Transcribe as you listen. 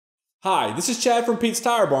Hi, this is Chad from Pete's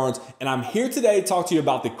Tire Barns, and I'm here today to talk to you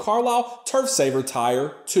about the Carlisle Turf Saver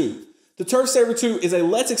Tire 2. The Turf Saver 2 is a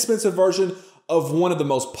less expensive version of one of the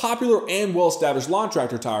most popular and well-established lawn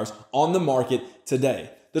tractor tires on the market today.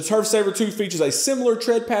 The Turf Saver 2 features a similar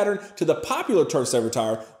tread pattern to the popular Turf Saver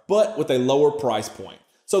tire, but with a lower price point.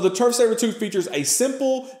 So the Turf Saver 2 features a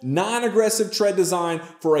simple, non-aggressive tread design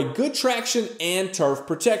for a good traction and turf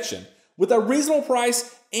protection. With a reasonable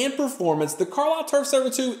price and performance, the Carlisle Turf Saver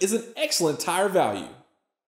 2 is an excellent tire value.